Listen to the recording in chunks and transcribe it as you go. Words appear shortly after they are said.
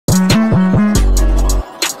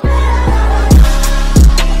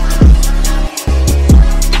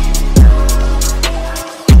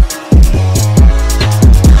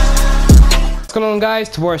guys?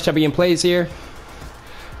 To Warzone ChampionPlayz here,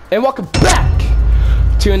 and welcome back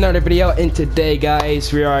to another video. And today,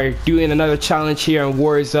 guys, we are doing another challenge here in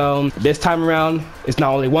Warzone. This time around, it's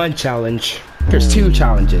not only one challenge, there's two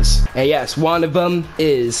challenges. And yes, one of them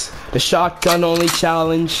is the shotgun only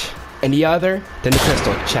challenge, and the other, then the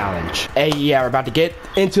pistol challenge. Hey, yeah, we're about to get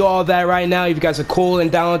into all that right now. If you guys are cool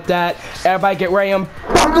and down with that, everybody get ready and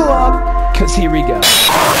buckle up, cause here we go.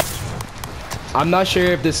 I'm not sure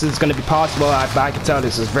if this is going to be possible, but I can tell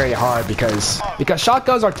this is very hard because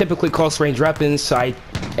shotguns are typically close range weapons, so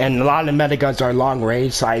and a lot of the meta guns are long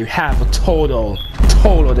range, so I have a total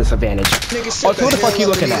disadvantage. Oh, so what the fuck are you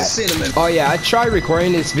looking at? Oh yeah, I tried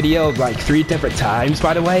recording this video like 3 different times,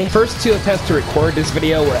 by the way. First 2 attempts to record this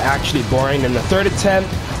video were actually boring, and the third attempt,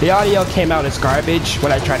 the audio came out as garbage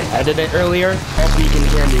when I tried to edit it earlier. Hopefully you can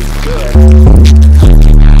hear me good.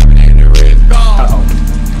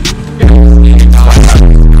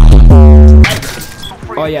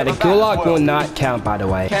 Oh yeah, the gulag will not count, by the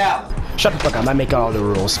way. Shut the fuck up, I make all the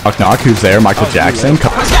rules. Knock knock, who's there? Michael Jackson?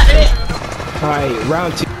 Alright,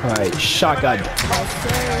 round 2. Alright, shotgun.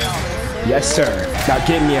 Yes sir. Now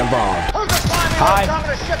get me involved. Hi.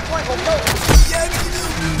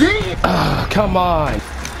 Come on.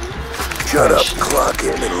 Shut up, clock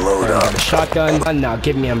in and load up. Shotgun. Now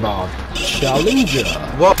get me involved. Challenger.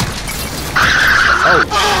 Whoa. Oh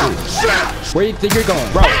shoot. Where do you think you're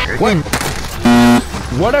going, bro?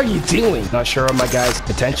 What are you doing? Not sure what my guy's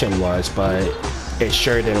intention was, but it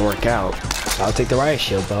sure didn't work out. So I'll take the riot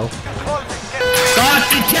shield, though. Stop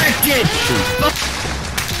detected!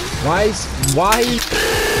 Why? Stop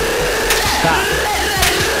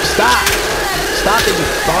it, you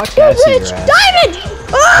fuck! I see your ass. Diamond!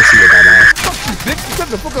 I see your dumb ass.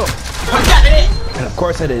 And of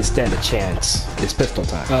course I didn't stand a chance. It's pistol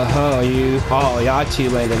time. Y'all two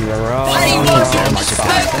landed in the wrong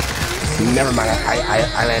spot. Never mind,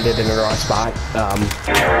 I landed in the wrong spot.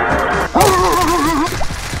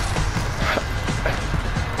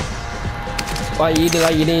 Why you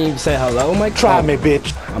didn't even say hello, Mike? Try me,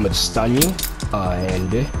 bitch. I'ma just stun you.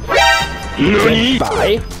 And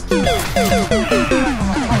bye.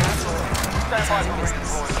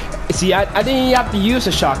 See, I didn't even have to use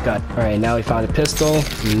a shotgun. Alright, now we found a pistol.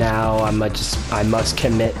 Now I must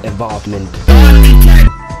commit involvement.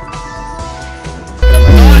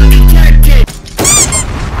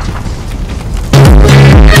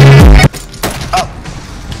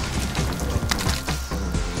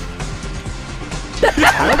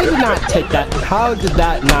 How did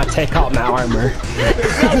that not take out my armor?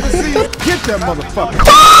 Get that motherfucker.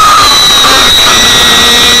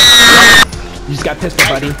 You just got pistol,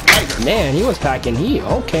 buddy. Man, he was packing heat.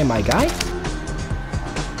 Okay, my guy.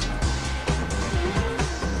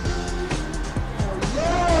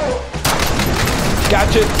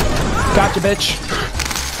 Gotcha, bitch.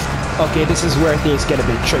 Okay, this is where things get a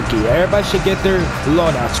bit tricky. Everybody should get their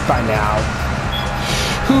loadouts by now.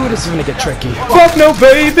 Ooh, this is gonna get tricky. Fuck no,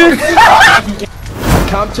 baby!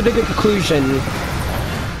 Come to the conclusion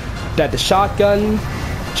that the shotgun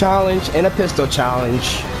challenge and a pistol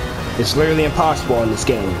challenge is literally impossible in this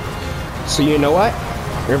game. So you know what?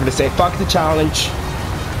 We're gonna say fuck the challenge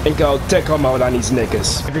and go tickle mode on these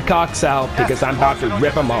niggas. If your cock's out because I'm about to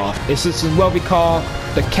rip them off. This is what we call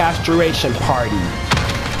the castration party.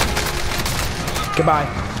 Goodbye.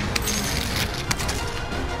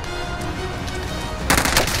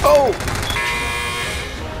 Oh!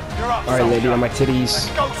 Alright, lady on my titties.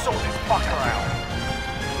 Go sort this fucker out.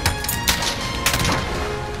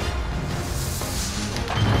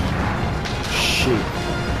 Shoot.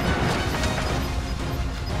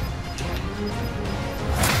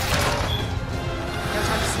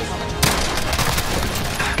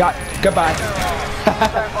 Goodbye.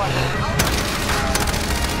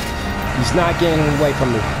 He's not getting away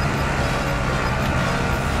from me.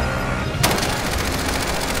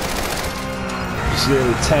 There's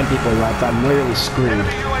literally 10 people left. I'm literally screwed.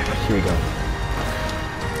 Here we go.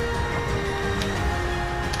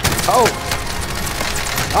 Oh!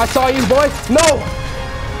 I saw you, boy! No!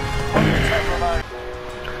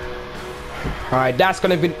 Alright, that's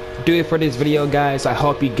gonna do it for this video, guys. I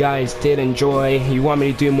hope you guys did enjoy. You want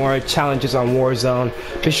me to do more challenges on Warzone,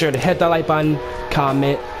 be sure to hit that like button,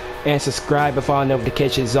 comment, and subscribe if all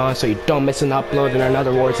notifications on so you don't miss an upload in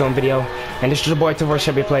another Warzone video. And this is your boy to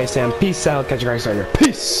Warzone ChampionPlayz, and peace out. Catch you guys later.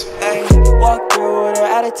 Peace. Ay, walk through with her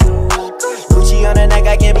attitude. Gucci on her neck,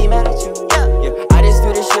 I can't be mad at you. Yeah, I just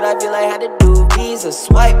do this shit I feel like I had to do. Visa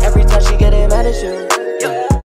swipe every time she get mad at you.